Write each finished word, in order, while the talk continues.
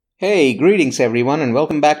Hey, greetings everyone, and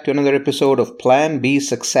welcome back to another episode of Plan B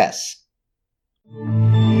Success.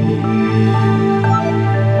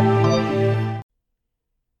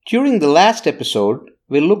 During the last episode,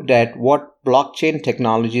 we looked at what blockchain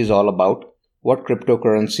technology is all about, what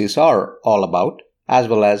cryptocurrencies are all about, as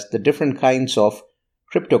well as the different kinds of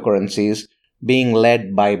cryptocurrencies being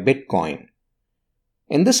led by Bitcoin.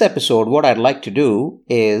 In this episode, what I'd like to do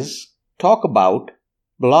is talk about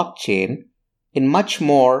blockchain in much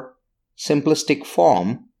more simplistic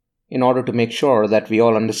form in order to make sure that we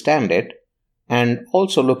all understand it, and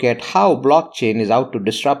also look at how blockchain is out to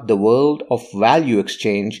disrupt the world of value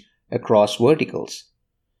exchange across verticals.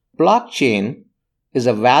 Blockchain is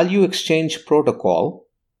a value exchange protocol,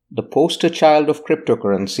 the poster child of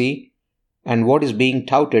cryptocurrency, and what is being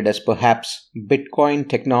touted as perhaps Bitcoin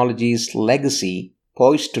technology's legacy,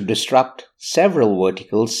 poised to disrupt several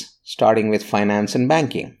verticals, starting with finance and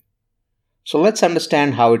banking. So let's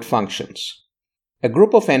understand how it functions. A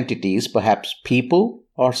group of entities, perhaps people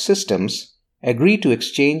or systems, agree to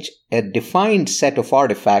exchange a defined set of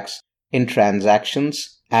artifacts in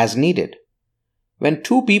transactions as needed. When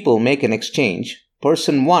two people make an exchange,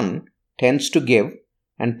 person 1 tends to give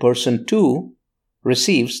and person 2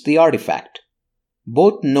 receives the artifact.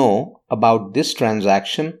 Both know about this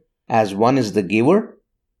transaction as one is the giver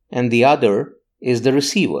and the other is the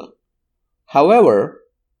receiver. However,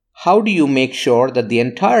 how do you make sure that the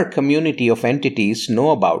entire community of entities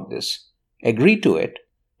know about this, agree to it,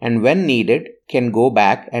 and when needed can go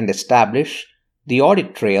back and establish the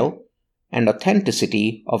audit trail and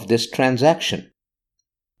authenticity of this transaction?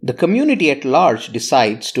 The community at large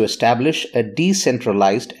decides to establish a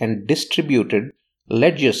decentralized and distributed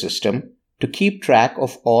ledger system to keep track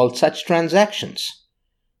of all such transactions.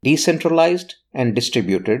 Decentralized and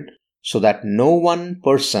distributed so that no one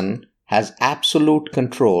person has absolute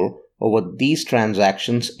control over these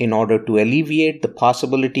transactions in order to alleviate the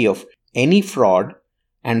possibility of any fraud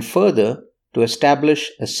and further to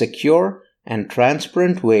establish a secure and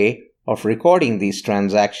transparent way of recording these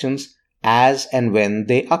transactions as and when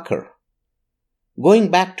they occur.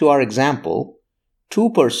 Going back to our example, two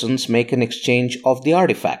persons make an exchange of the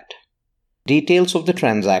artifact. Details of the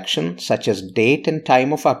transaction, such as date and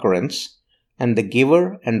time of occurrence, and the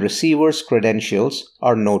giver and receiver's credentials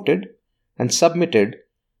are noted and submitted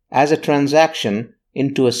as a transaction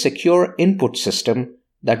into a secure input system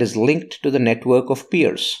that is linked to the network of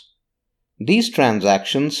peers. These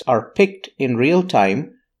transactions are picked in real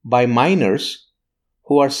time by miners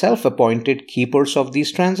who are self-appointed keepers of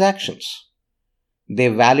these transactions. They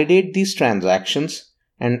validate these transactions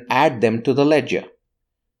and add them to the ledger.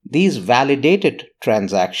 These validated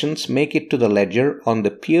transactions make it to the ledger on the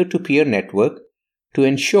peer-to-peer network to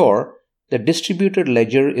ensure the distributed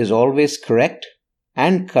ledger is always correct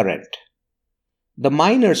and current. The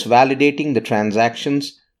miners validating the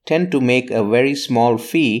transactions tend to make a very small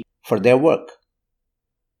fee for their work.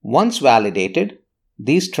 Once validated,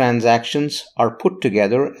 these transactions are put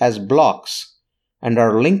together as blocks and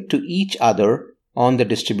are linked to each other on the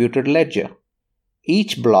distributed ledger.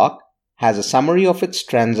 Each block has a summary of its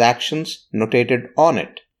transactions notated on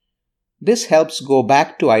it. This helps go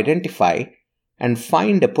back to identify and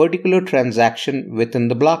find a particular transaction within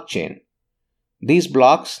the blockchain. These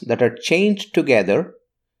blocks that are chained together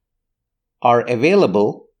are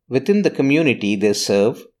available within the community they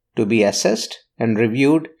serve to be assessed and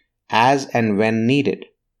reviewed as and when needed.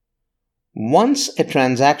 Once a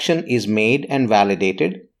transaction is made and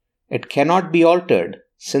validated, it cannot be altered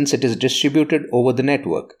since it is distributed over the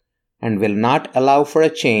network and will not allow for a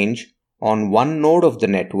change on one node of the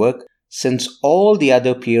network since all the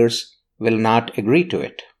other peers will not agree to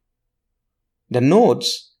it. The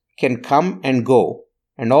nodes can come and go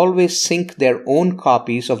and always sync their own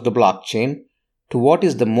copies of the blockchain to what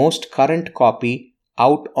is the most current copy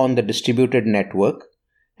out on the distributed network,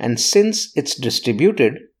 and since it's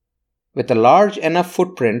distributed with a large enough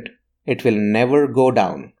footprint, it will never go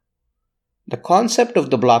down. The concept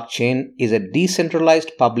of the blockchain is a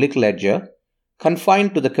decentralized public ledger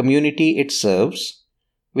confined to the community it serves,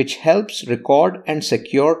 which helps record and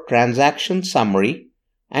secure transaction summary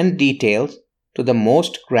and details to the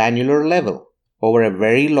most granular level over a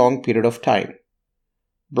very long period of time.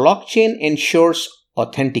 Blockchain ensures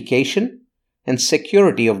authentication and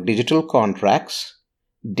security of digital contracts,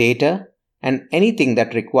 data, and anything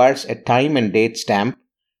that requires a time and date stamp,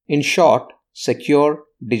 in short, secure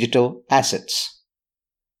digital assets.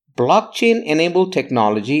 Blockchain-enabled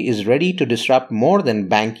technology is ready to disrupt more than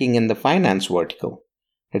banking and the finance vertical.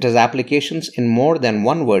 It has applications in more than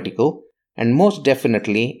one vertical, and most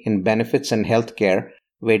definitely in benefits and healthcare,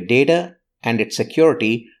 where data and its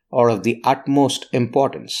security are of the utmost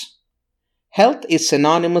importance. Health is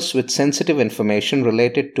synonymous with sensitive information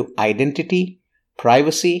related to identity,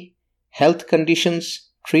 privacy, health conditions,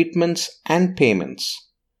 treatments, and payments.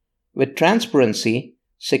 With transparency,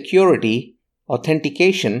 security,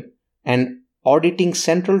 authentication, and auditing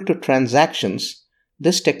central to transactions,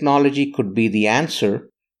 this technology could be the answer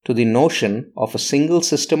to the notion of a single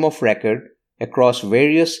system of record across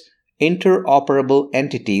various interoperable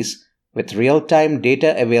entities with real-time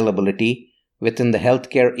data availability within the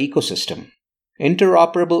healthcare ecosystem.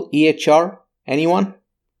 Interoperable EHR, anyone?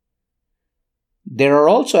 There are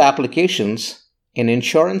also applications in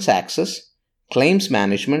insurance access, claims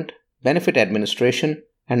management, benefit administration,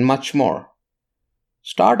 and much more.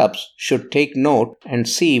 Startups should take note and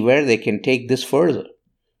see where they can take this further.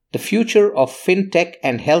 The future of fintech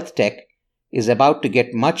and health tech is about to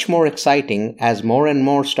get much more exciting as more and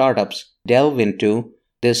more startups delve into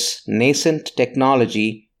this nascent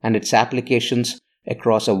technology and its applications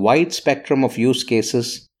across a wide spectrum of use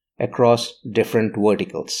cases across different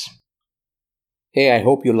verticals. Hey, I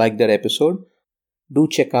hope you liked that episode. Do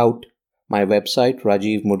check out my website,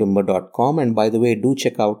 rajivmudumba.com, and by the way, do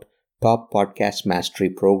check out Top Podcast Mastery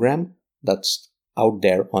Program that's out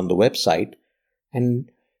there on the website. And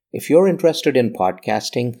if you're interested in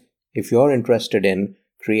podcasting, if you're interested in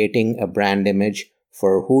creating a brand image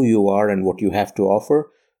for who you are and what you have to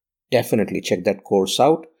offer, definitely check that course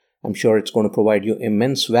out. I'm sure it's going to provide you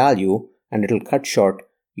immense value and it'll cut short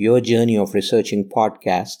your journey of researching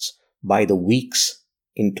podcasts by the weeks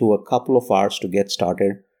into a couple of hours to get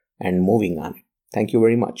started and moving on. Thank you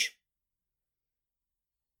very much.